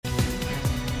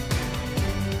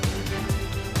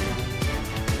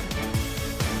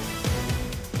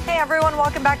everyone,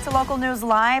 welcome back to Local News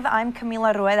Live. I'm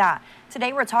Camila Rueda.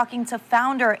 Today we're talking to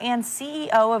founder and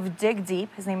CEO of Dig Deep,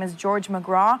 his name is George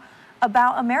McGraw,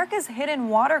 about America's hidden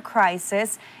water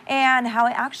crisis and how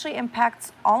it actually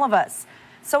impacts all of us.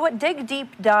 So what Dig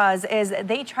Deep does is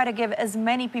they try to give as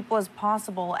many people as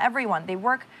possible, everyone. They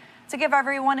work to give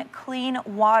everyone clean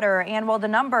water. And while the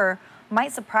number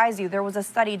might surprise you, there was a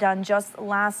study done just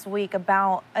last week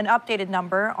about an updated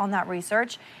number on that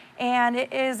research. And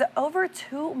it is over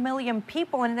 2 million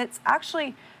people, and it's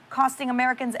actually costing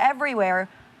Americans everywhere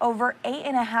over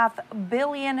 $8.5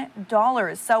 billion.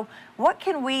 So what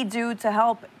can we do to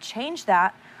help change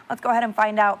that? Let's go ahead and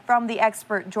find out from the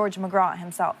expert, George McGraw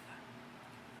himself.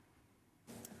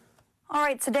 All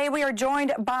right, today we are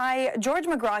joined by George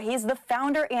McGraw. He's the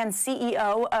founder and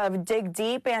CEO of Dig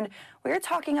Deep, and we're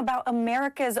talking about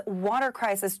America's water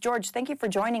crisis. George, thank you for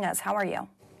joining us. How are you?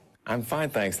 I'm fine,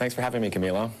 thanks. Thanks for having me,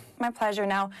 Camila. My pleasure.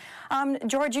 Now,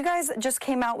 George, you guys just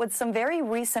came out with some very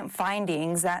recent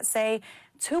findings that say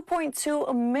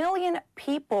 2.2 million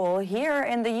people here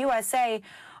in the USA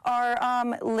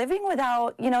are living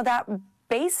without, that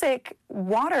basic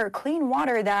water, clean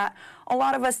water that a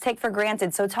lot of us take for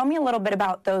granted. So tell me a little bit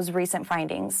about those recent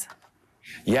findings.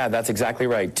 Yeah, that's exactly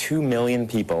right. 2 million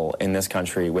people in this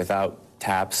country without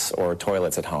taps or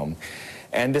toilets at home.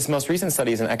 And this most recent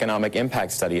study is an economic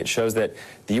impact study. It shows that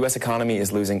the U.S. economy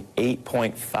is losing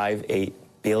 $8.58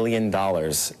 billion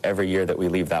every year that we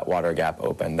leave that water gap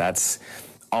open. That's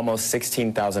almost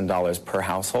 $16,000 per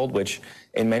household, which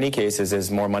in many cases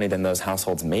is more money than those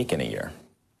households make in a year.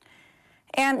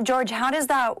 And George, how does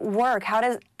that work? How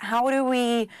do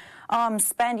we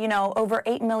spend, over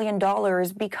 $8 million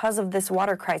because of this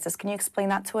water crisis? Can you explain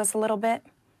that to us a little bit?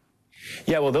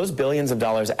 Yeah, well, those billions of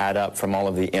dollars add up from all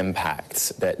of the impacts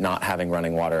that not having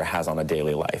running water has on a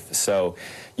daily life. So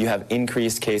you have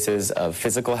increased cases of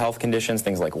physical health conditions,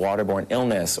 things like waterborne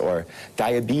illness or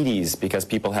diabetes because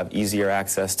people have easier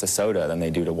access to soda than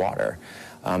they do to water.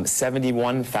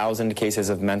 71,000 cases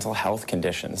of mental health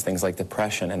conditions, things like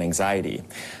depression and anxiety.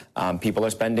 People are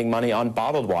spending money on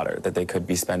bottled water that they could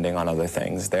be spending on other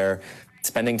things. They're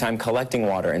spending time collecting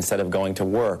water instead of going to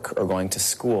work or going to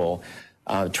school.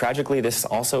 Tragically, this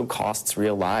also costs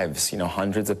real lives.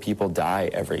 Hundreds of people die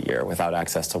every year without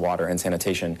access to water and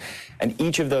sanitation. And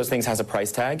each of those things has a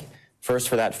price tag, first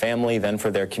for that family, then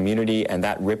for their community, and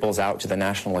that ripples out to the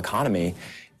national economy.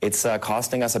 It's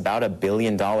costing us about $1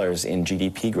 billion in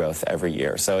GDP growth every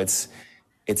year. So it's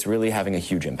really having a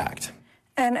huge impact.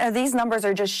 And these numbers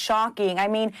are just shocking. I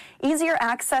mean, easier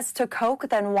access to Coke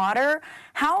than water.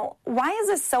 Why is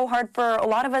this so hard for a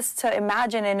lot of us to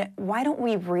imagine, and why don't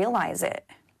we realize it?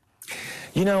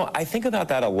 I think about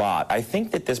that a lot. I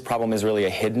think that this problem is really a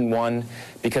hidden one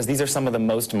because these are some of the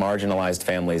most marginalized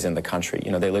families in the country.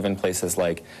 They live in places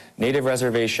like native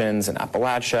reservations in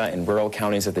Appalachia, in rural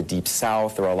counties of the Deep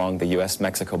South or along the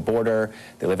U.S.-Mexico border.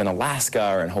 They live in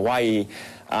Alaska or in Hawaii.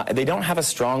 They don't have a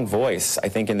strong voice, I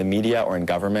think, in the media or in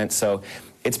government. So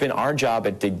it's been our job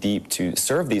at Dig Deep to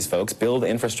serve these folks, build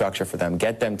infrastructure for them,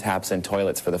 get them taps and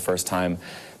toilets for the first time,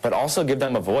 but also give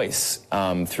them a voice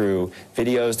through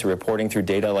videos, through reporting, through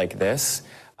data like this,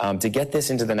 to get this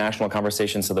into the national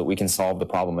conversation so that we can solve the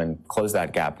problem and close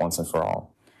that gap once and for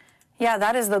all. Yeah,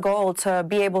 that is the goal, to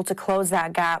be able to close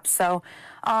that gap. So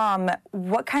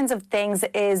what kinds of things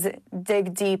is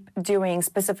Dig Deep doing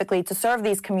specifically to serve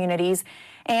these communities,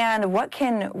 and what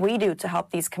can we do to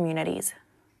help these communities?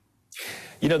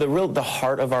 The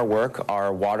heart of our work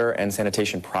are water and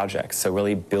sanitation projects. So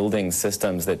really building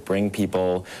systems that bring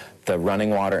people the running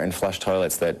water and flush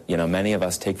toilets that, many of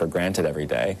us take for granted every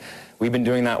day. We've been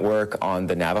doing that work on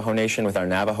the Navajo Nation with our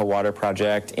Navajo Water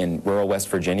Project, in rural West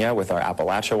Virginia with our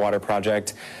Appalachia Water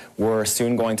Project. We're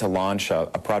soon going to launch a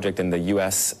project in the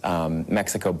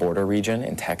U.S.-Mexico border region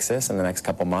in Texas in the next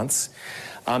couple months.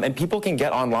 And people can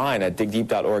get online at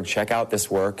digdeep.org, check out this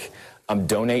work.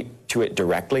 Donate to it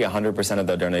directly. 100% of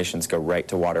the donations go right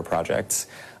to water projects.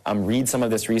 Read some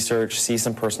of this research, see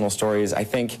some personal stories. I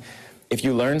think if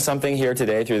you learn something here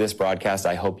today through this broadcast,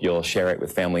 I hope you'll share it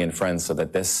with family and friends so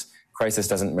that this crisis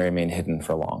doesn't remain hidden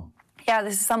for long. Yeah,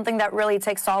 this is something that really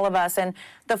takes all of us. And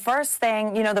the first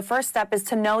thing, the first step is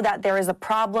to know that there is a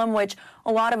problem, which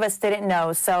a lot of us didn't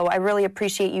know. So I really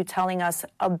appreciate you telling us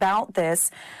about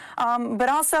this. But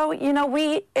also,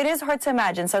 it is hard to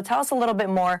imagine. So tell us a little bit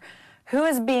more. Who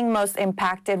is being most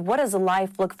impacted? What does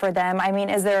life look for them? I mean,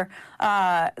 is there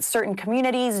certain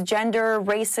communities, gender,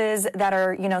 races that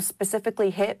are, specifically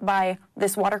hit by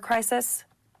this water crisis?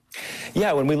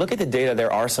 Yeah, when we look at the data,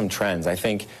 there are some trends. I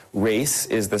think race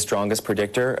is the strongest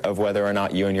predictor of whether or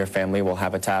not you and your family will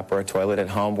have a tap or a toilet at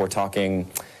home. We're talking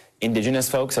Indigenous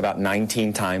folks about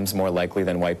 19 times more likely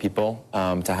than white people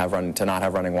to not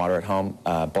have running water at home.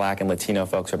 Black and Latino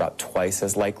folks are about twice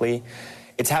as likely.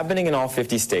 It's happening in all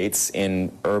 50 states,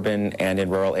 in urban and in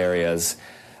rural areas.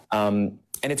 And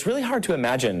it's really hard to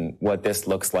imagine what this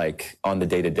looks like on the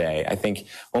day-to-day. I think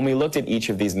when we looked at each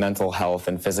of these mental health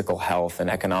and physical health and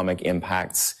economic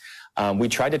impacts, we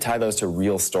tried to tie those to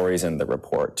real stories in the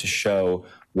report to show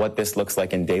what this looks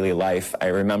like in daily life. I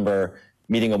remember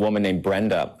meeting a woman named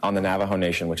Brenda on the Navajo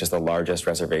Nation, which is the largest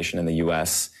reservation in the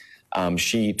U.S.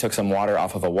 She took some water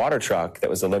off of a water truck that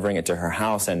was delivering it to her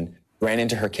house and ran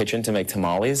into her kitchen to make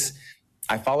tamales.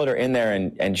 I followed her in there,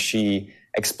 and she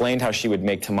explained how she would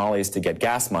make tamales to get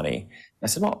gas money. I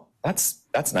said, well, that's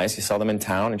nice. You sell them in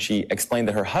town. And she explained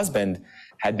that her husband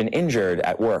had been injured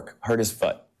at work, hurt his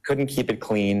foot, couldn't keep it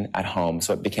clean at home,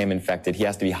 so it became infected. He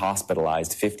has to be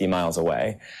hospitalized 50 miles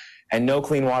away. And no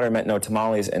clean water meant no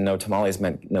tamales, and no tamales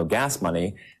meant no gas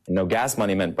money. And no gas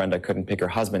money meant Brenda couldn't pick her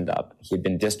husband up. He had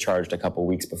been discharged a couple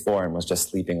weeks before and was just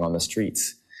sleeping on the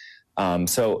streets.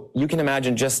 So you can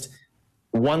imagine just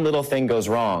one little thing goes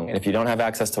wrong, and if you don't have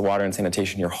access to water and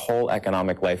sanitation, your whole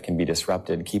economic life can be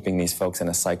disrupted, keeping these folks in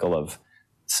a cycle of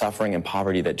suffering and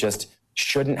poverty that just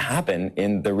shouldn't happen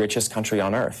in the richest country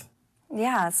on earth.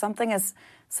 Yeah, something as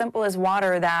simple as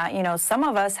water that, some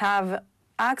of us have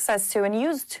access to and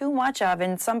use too much of,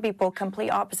 and some people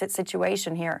complete opposite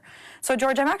situation here. So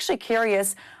George, I'm actually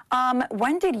curious,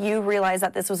 when did you realize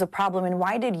that this was a problem, and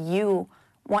why did you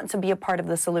want to be a part of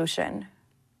the solution?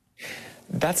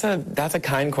 That's a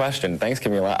kind question. Thanks,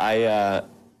 Camila.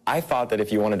 I thought that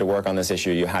if you wanted to work on this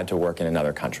issue, you had to work in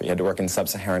another country. You had to work in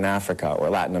sub-Saharan Africa or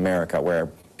Latin America, where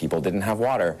people didn't have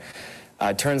water.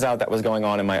 It turns out that was going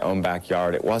on in my own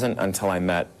backyard. It wasn't until I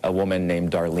met a woman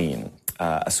named Darlene,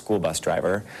 a school bus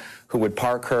driver, who would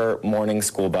park her morning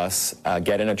school bus,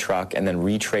 get in a truck, and then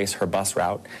retrace her bus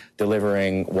route,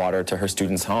 delivering water to her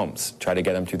students' homes, try to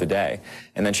get them through the day.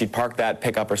 And then she'd park that,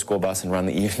 pick up her school bus, and run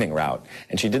the evening route.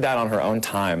 And she did that on her own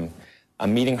time.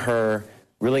 Meeting her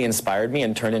really inspired me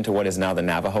and turned into what is now the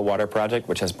Navajo Water Project,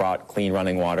 which has brought clean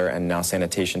running water and now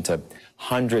sanitation to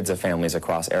hundreds of families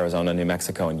across Arizona, New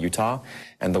Mexico, and Utah.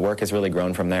 And the work has really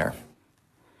grown from there.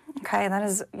 Okay, that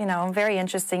is, very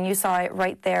interesting. You saw it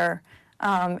right there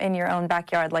in your own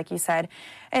backyard, like you said.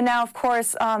 And now, of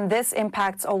course, this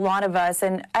impacts a lot of us,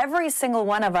 and every single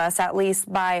one of us, at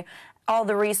least by all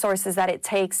the resources that it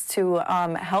takes to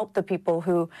help the people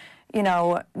who,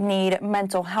 need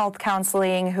mental health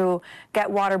counseling, who get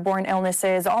waterborne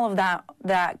illnesses, all of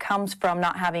that comes from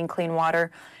not having clean water.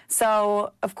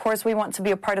 So, of course, we want to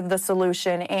be a part of the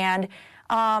solution. And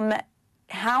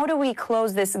how do we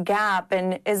close this gap,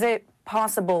 and is it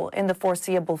possible in the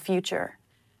foreseeable future?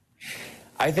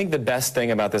 I think the best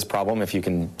thing about this problem, if you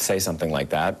can say something like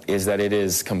that, is that it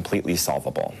is completely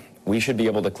solvable. We should be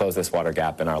able to close this water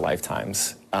gap in our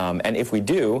lifetimes. And if we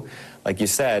do, like you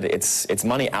said, it's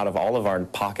money out of all of our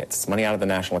pockets. It's money out of the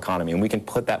national economy, and we can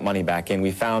put that money back in.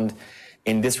 We found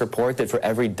in this report that for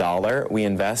every $1 we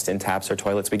invest in taps or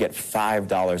toilets, we get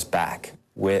 $5 back,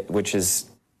 which is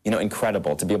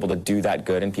incredible to be able to do that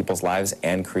good in people's lives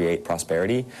and create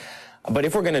prosperity. But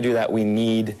if we're going to do that, we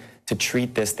need to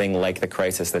treat this thing like the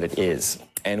crisis that it is.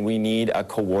 And we need a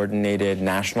coordinated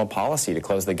national policy to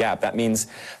close the gap. That means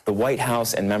the White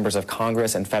House and members of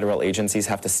Congress and federal agencies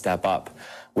have to step up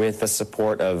with the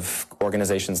support of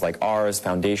organizations like ours,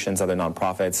 foundations, other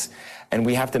nonprofits. And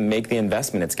we have to make the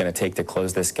investment it's going to take to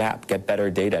close this gap, get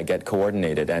better data, get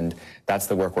coordinated. And that's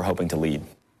the work we're hoping to lead.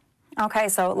 Okay,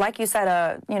 so like you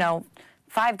said,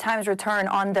 5 times return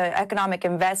on the economic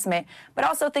investment, but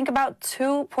also think about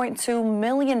 2.2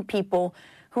 million people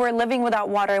who are living without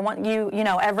water. I want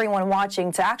everyone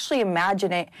watching to actually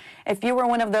imagine it. If you were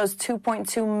one of those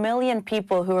 2.2 million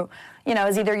people who,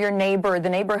 is either your neighbor, the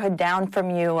neighborhood down from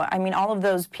you, all of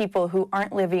those people who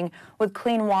aren't living with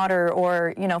clean water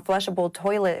or, flushable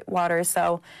toilet water.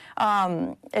 So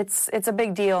it's a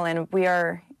big deal, and we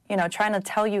are, trying to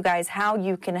tell you guys how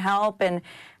you can help and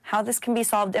how this can be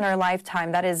solved in our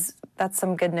lifetime. That's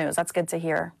some good news. That's good to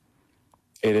hear.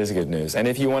 It is good news. And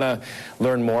if you want to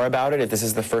learn more about it, if this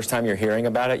is the first time you're hearing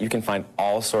about it, you can find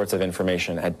all sorts of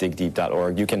information at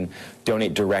digdeep.org. You can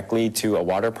donate directly to a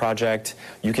water project.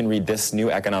 You can read this new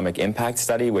economic impact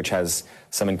study, which has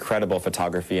some incredible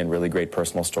photography and really great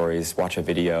personal stories. Watch a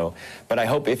video. But I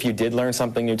hope if you did learn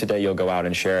something new today, you'll go out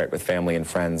and share it with family and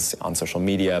friends on social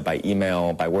media, by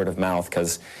email, by word of mouth,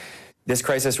 because this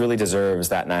crisis really deserves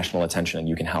that national attention, and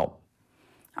you can help.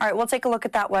 All right, we'll take a look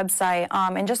at that website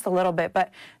in just a little bit.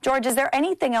 But, George, is there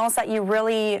anything else that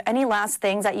any last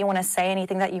things that you want to say,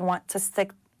 anything that you want to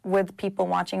stick with people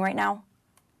watching right now?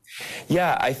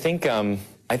 Yeah, I think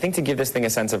I think to give this thing a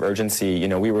sense of urgency,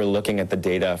 we were looking at the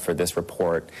data for this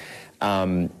report,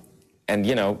 and,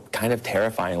 kind of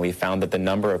terrifyingly found that the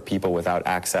number of people without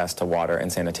access to water and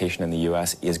sanitation in the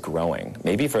U.S. is growing,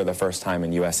 maybe for the first time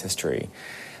in U.S. history.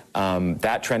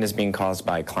 That trend is being caused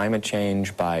by climate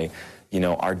change, by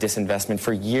our disinvestment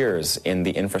for years in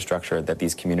the infrastructure that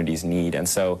these communities need. And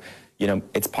so,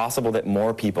 it's possible that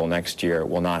more people next year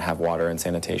will not have water and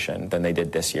sanitation than they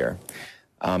did this year.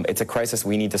 It's a crisis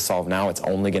we need to solve now. It's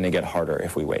only going to get harder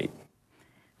if we wait.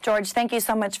 George, thank you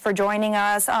so much for joining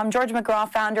us. George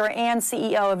McGraw, founder and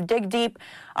CEO of Dig Deep.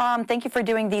 Thank you for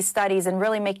doing these studies and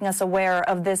really making us aware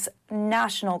of this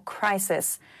national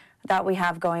crisis that we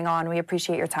have going on. We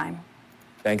appreciate your time.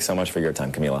 Thanks so much for your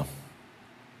time, Camila.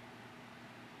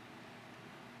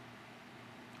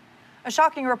 A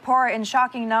shocking report and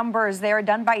shocking numbers. They are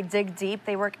done by Dig Deep.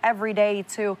 They work every day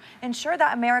to ensure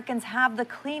that Americans have the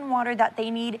clean water that they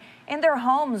need in their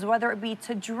homes, whether it be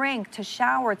to drink, to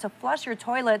shower, to flush your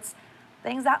toilets,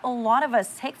 things that a lot of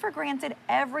us take for granted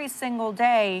every single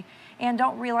day and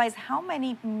don't realize how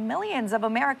many millions of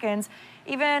Americans,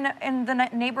 even in the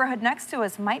neighborhood next to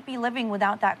us, might be living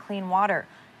without that clean water.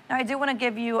 Now, I do want to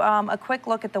give you a quick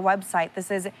look at the website.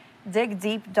 This is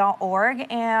digdeep.org,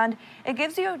 and it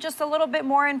gives you just a little bit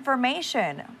more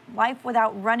information. Life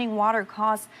without running water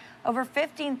costs over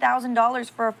 $15,000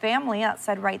 for a family. That's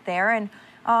said right there.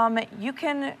 And you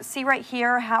can see right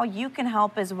here how you can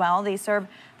help as well. They serve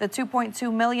the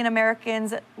 2.2 million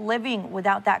Americans living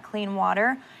without that clean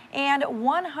water, and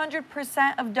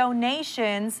 100% of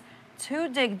donations to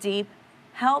Dig Deep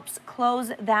helps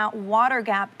close that water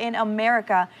gap in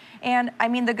America. And I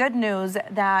mean, the good news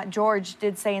that George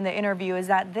did say in the interview is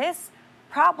that this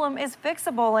problem is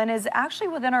fixable and is actually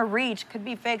within our reach, could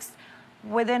be fixed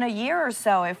within a year or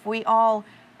so if we all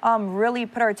really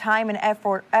put our time and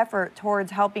effort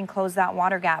towards helping close that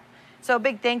water gap. So a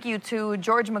big thank you to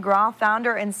George McGraw,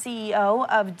 founder and CEO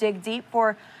of Dig Deep,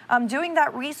 for doing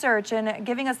that research and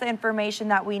giving us the information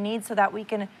that we need so that we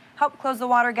can help close the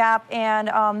water gap and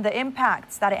the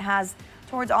impacts that it has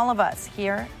towards all of us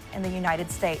here in the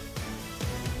United States.